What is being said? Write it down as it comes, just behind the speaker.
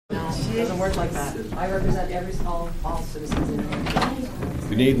It doesn't work like that. I represent all citizens in here.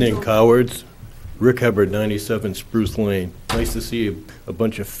 Good evening, cowards. Rick Hubbard, 97 Spruce Lane. Nice to see a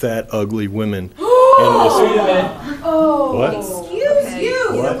bunch of fat, ugly women in this. Wait a minute. Oh, What? excuse you.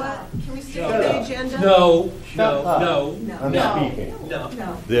 What? You know what? Can we stick to the agenda? No. I'm speaking.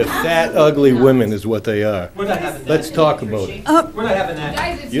 They're fat, ugly women is what they are. We're not having that. Let's talk about it. We're not having that.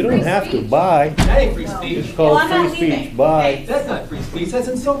 Guys, it's You don't free have to speech. buy. That ain't free speech. It's called free speech. Bye. That's not free speech. That's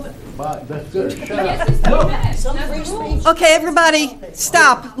insulting. Bye. That's good. Shut up. Yes, it's 30 minutes. That's the rule. Okay, everybody,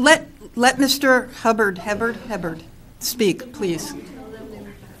 stop. Let Mr. Hubbard speak, please.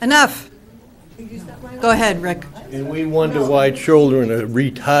 Enough. Go ahead, Rick. And we wonder why children are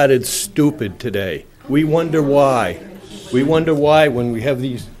retarded stupid today. We wonder why. We wonder why when we have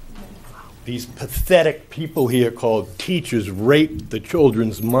these pathetic people here called teachers rape the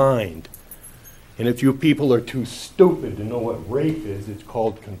children's mind. And if you people are too stupid to know what rape is, it's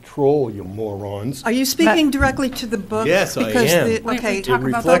called control, you morons. Are you speaking directly to the book? Yes, I Because am. Okay, It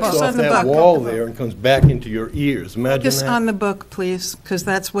reflects focus off on the that book. wall there and comes back into your ears. Imagine Focus on that. the book, please, because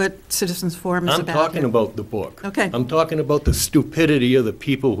that's what Citizens Forum is I'm about. talking here. about the book. Okay. I'm talking about the stupidity of the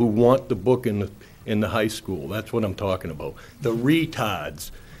people who want the book in the high school. That's what I'm talking about. The retards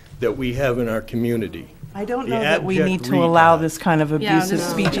that we have in our community. I don't The know that we need abject to allow retard. this kind of abusive this-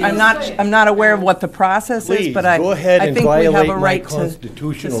 speech. I'm not aware of what the process is, Please, but I go ahead I and think we have violate a my right to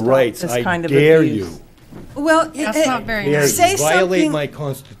constitutional stop rights. this I kind of dare abuse. you. Well, That's not very Dare nice. you. Say Violate something- my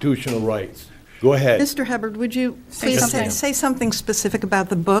constitutional rights. Go ahead. Mr. Hubbard, would you please say something specific about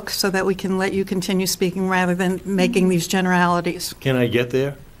the book so that we can let you continue speaking rather than making these generalities? Can I get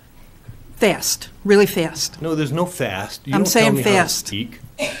there? Fast, really fast. No, there's no fast. You I'm don't saying tell me fast. How to speak.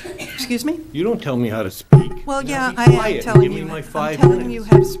 Excuse me? You don't tell me how to speak. Well, yeah, Be I am quiet. telling Give me you. my I'm 5 telling you minutes.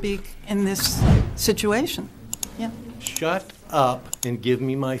 how to speak in this situation. Yeah. Shut up and give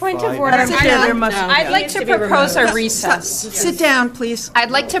me my Point 5 of order. minutes. I'd like to propose a recess. Sit down, please. I'd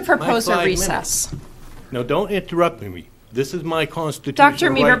like to propose a 5 recess. Now, don't interrupt me. This is my constitutional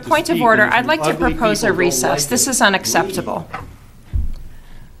Dr. Meaver, right to point of speak, order. and if I'd you like to ugly propose a people don't recess. like This it, is unacceptable.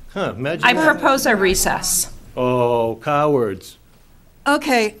 Huh, imagine I that. propose a recess. Oh, cowards.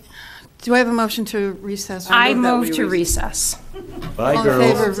 Okay. Do I have a motion to recess? I move to recess. Bye, All in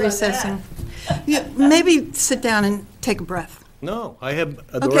favor girls. of recessing? Yeah, maybe sit down and take a breath. No, I have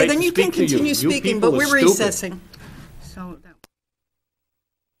the Okay, right then to you can speak to you. continue You speaking, people but are we're stupid. recessing.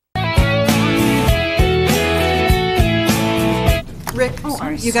 Rick,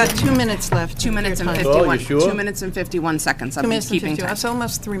 you got 2 minutes left. 2 minutes and Your time. Oh, you 51. sure? 2 minutes and 51 seconds. 2 I'm minutes and keeping 50. time. That's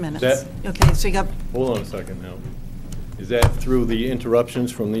almost 3 minutes. That- Okay, so you got, Hold on a second now. Is that through the interruptions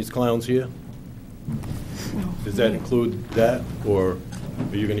from these clowns here? Does that include that, or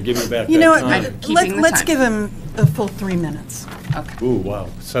are you going to give me back you know that what, time? keeping the let's time. give him a full 3 minutes. Ooh, wow,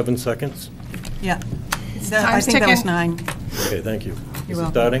 7 seconds? Yeah. I Time's think that was ticking. 9. Okay, thank you. You're Is it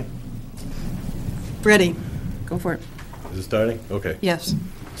welcome. starting? Ready? Go for it. Is it starting? Okay. Yes.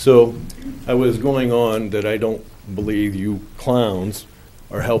 So I was going on that I don't believe you clowns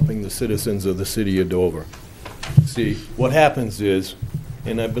are helping the citizens of the city of Dover. See, what happens is,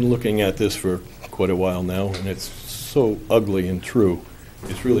 and I've been looking at this for quite a while now, and it's so ugly and true.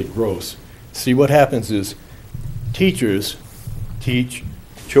 It's really gross. See, what happens is teachers teach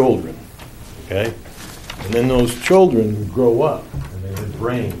children, okay? And then those children grow up, and they have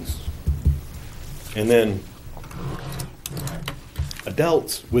brains. And then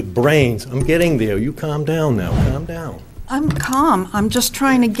adults with brains, I'm getting there. You calm down now. Calm down. I'm calm. I'm just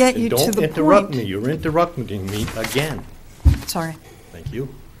trying to get you to the point. Don't interrupt me. You're interrupting me again. Sorry. Thank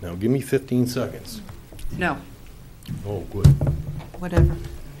you. Now give me 15 seconds. No. Oh, good. Whatever.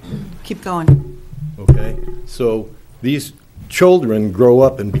 Keep going. Okay? So these children grow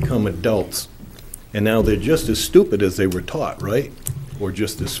up and become adults. And now they're just as stupid as they were taught, right? Or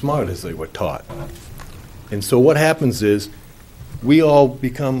just as smart as they were taught. And so what happens is we all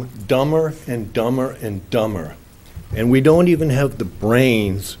become dumber and dumber and dumber. And we don't even have the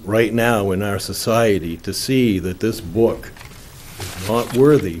brains right now in our society to see that this book is not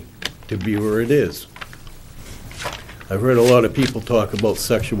worthy to be where it is. I've heard a lot of people talk about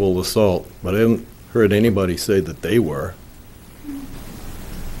sexual assault, but I haven't heard anybody say that they were.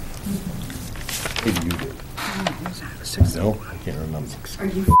 Maybe you did. No, I can't remember. Are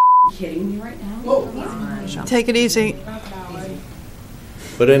you kidding me right now? Take it easy.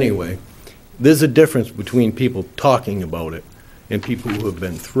 But anyway, there's a difference between people talking about it and people who have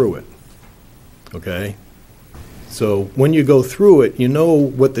been through it, okay? So when you go through it, you know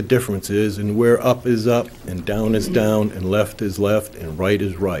what the difference is and where up is up and down is down and left is left and right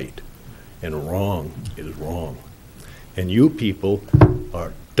is right and wrong is wrong. And you people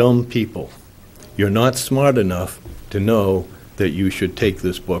are dumb people. You're not smart enough to know that you should take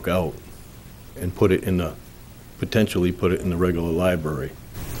this book out and potentially put it in the regular library.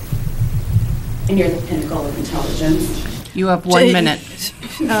 And you're the pinnacle of intelligence. You have 1 minute.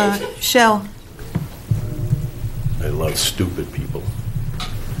 Shell, I love stupid people.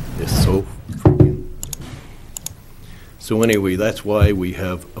 They're so freaking. So anyway, that's why we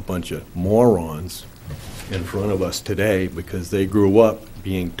have a bunch of morons in front of us today, because they grew up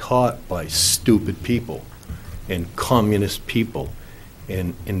being taught by stupid people and communist people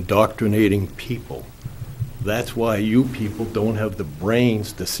and indoctrinating people. That's why you people don't have the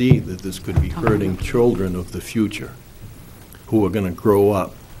brains to see that this could be hurting children of the future who are going to grow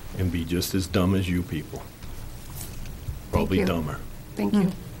up and be just as dumb as you people. Probably you. dumber. Thank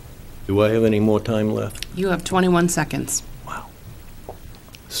you. Do I have any more time left? You have 21 seconds. Wow.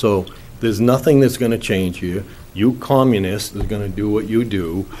 So there's nothing that's going to change here. You communists are going to do what you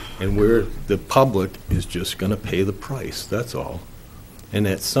do, and the public is just going to pay the price. That's all. And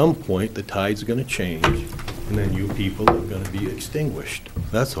at some point, the tide's going to change, and then you people are going to be extinguished.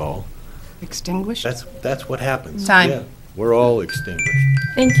 That's all. Extinguished? That's what happens. Time. Yeah, we're all extinguished.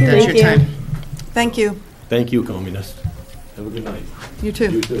 Thank you. There's your time. thank you. Thank you, communists. Have a good night. You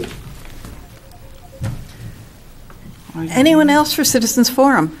too. You too. Anyone else for Citizens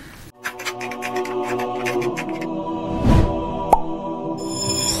Forum?